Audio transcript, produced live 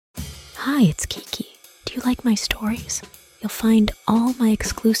Hi, it's Kiki. Do you like my stories? You'll find all my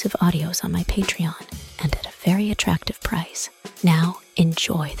exclusive audios on my Patreon and at a very attractive price. Now,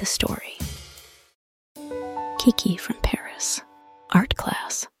 enjoy the story. Kiki from Paris. Art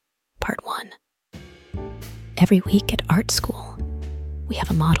Class, Part 1. Every week at art school, we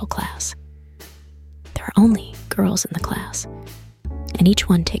have a model class. There are only girls in the class, and each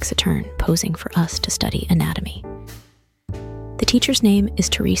one takes a turn posing for us to study anatomy. The teacher's name is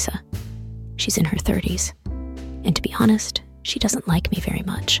Teresa. She's in her 30s, and to be honest, she doesn't like me very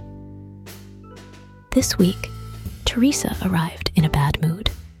much. This week, Teresa arrived in a bad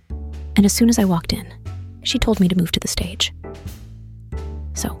mood, and as soon as I walked in, she told me to move to the stage.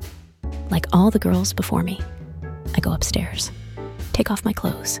 So, like all the girls before me, I go upstairs, take off my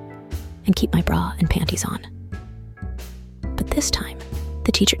clothes, and keep my bra and panties on. But this time,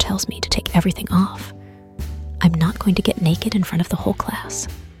 the teacher tells me to take everything off. I'm not going to get naked in front of the whole class.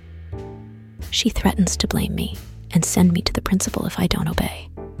 She threatens to blame me and send me to the principal if I don't obey.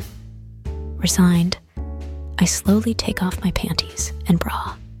 Resigned, I slowly take off my panties and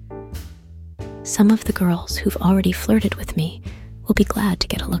bra. Some of the girls who've already flirted with me will be glad to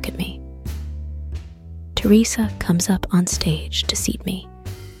get a look at me. Teresa comes up on stage to seat me.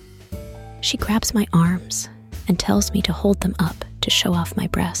 She grabs my arms and tells me to hold them up to show off my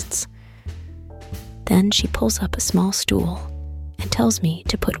breasts. Then she pulls up a small stool and tells me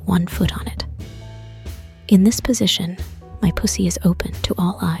to put one foot on it. In this position, my pussy is open to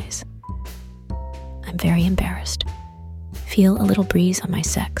all eyes. I'm very embarrassed, feel a little breeze on my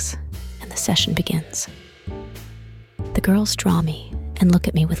sex, and the session begins. The girls draw me and look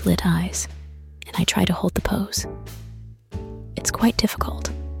at me with lit eyes, and I try to hold the pose. It's quite difficult,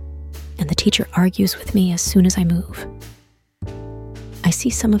 and the teacher argues with me as soon as I move. I see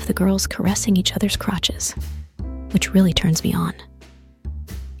some of the girls caressing each other's crotches, which really turns me on.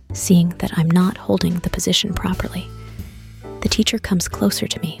 Seeing that I'm not holding the position properly, the teacher comes closer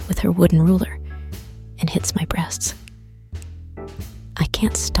to me with her wooden ruler and hits my breasts. I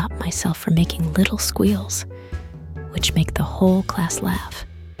can't stop myself from making little squeals, which make the whole class laugh.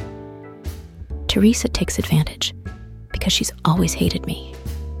 Teresa takes advantage because she's always hated me.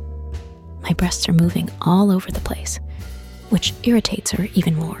 My breasts are moving all over the place, which irritates her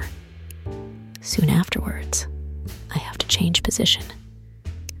even more. Soon afterwards, I have to change position.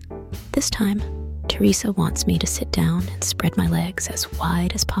 This time, Teresa wants me to sit down and spread my legs as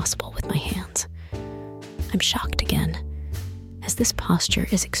wide as possible with my hands. I'm shocked again, as this posture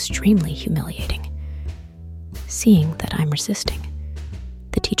is extremely humiliating. Seeing that I'm resisting,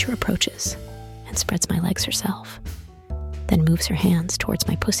 the teacher approaches and spreads my legs herself, then moves her hands towards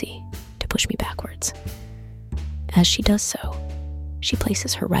my pussy to push me backwards. As she does so, she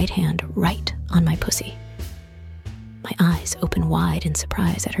places her right hand right on my pussy. My eyes open wide in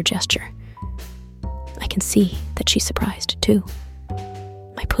surprise at her gesture. I can see that she's surprised too.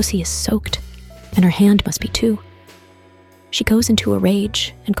 My pussy is soaked, and her hand must be too. She goes into a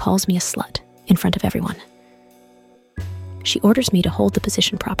rage and calls me a slut in front of everyone. She orders me to hold the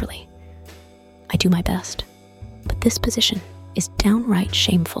position properly. I do my best, but this position is downright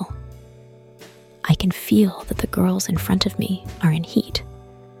shameful. I can feel that the girls in front of me are in heat.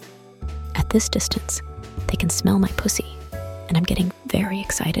 At this distance, they can smell my pussy, and I'm getting very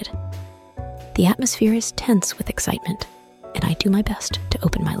excited. The atmosphere is tense with excitement, and I do my best to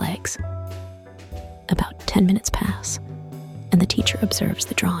open my legs. About 10 minutes pass, and the teacher observes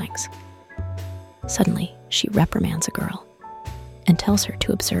the drawings. Suddenly, she reprimands a girl and tells her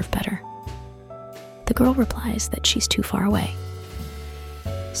to observe better. The girl replies that she's too far away.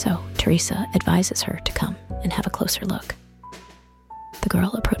 So Teresa advises her to come and have a closer look. The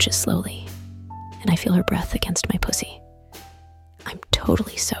girl approaches slowly, and I feel her breath against my pussy. I'm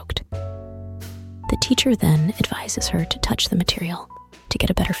totally soaked. The teacher then advises her to touch the material to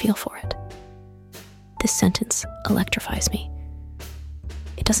get a better feel for it. This sentence electrifies me.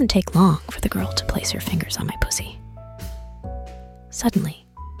 It doesn't take long for the girl to place her fingers on my pussy. Suddenly,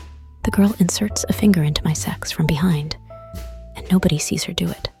 the girl inserts a finger into my sex from behind, and nobody sees her do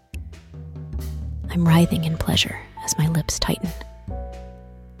it. I'm writhing in pleasure as my lips tighten.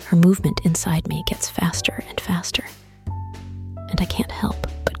 Her movement inside me gets faster and faster, and I can't help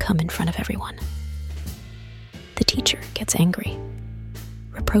but come in front of everyone. The teacher gets angry,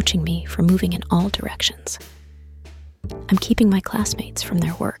 reproaching me for moving in all directions. I'm keeping my classmates from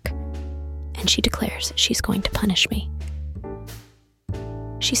their work, and she declares she's going to punish me.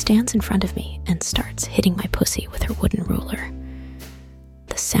 She stands in front of me and starts hitting my pussy with her wooden ruler.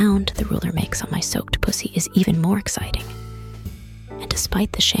 The sound the ruler makes on my soaked pussy is even more exciting. And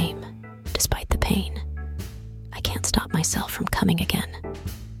despite the shame, despite the pain, I can't stop myself from coming again.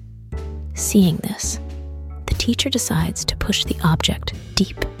 Seeing this, the teacher decides to push the object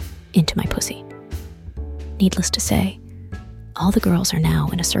deep into my pussy. Needless to say, all the girls are now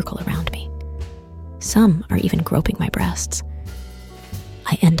in a circle around me. Some are even groping my breasts.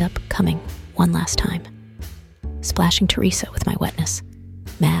 I end up coming one last time, splashing Teresa with my wetness,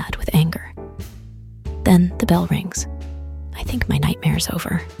 mad with anger. Then the bell rings. I think my nightmare's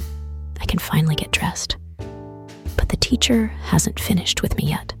over. I can finally get dressed. But the teacher hasn't finished with me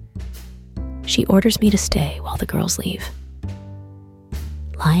yet. She orders me to stay while the girls leave.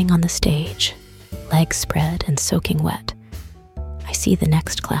 Lying on the stage, legs spread and soaking wet, I see the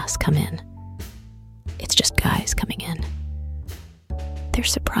next class come in. It's just guys coming in. They're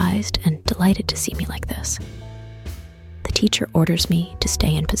surprised and delighted to see me like this. The teacher orders me to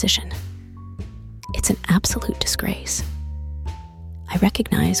stay in position. It's an absolute disgrace. I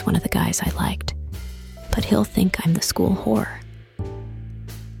recognize one of the guys I liked, but he'll think I'm the school whore.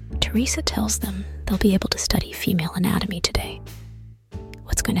 Teresa tells them they'll be able to study female anatomy today.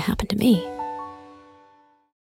 What's going to happen to me?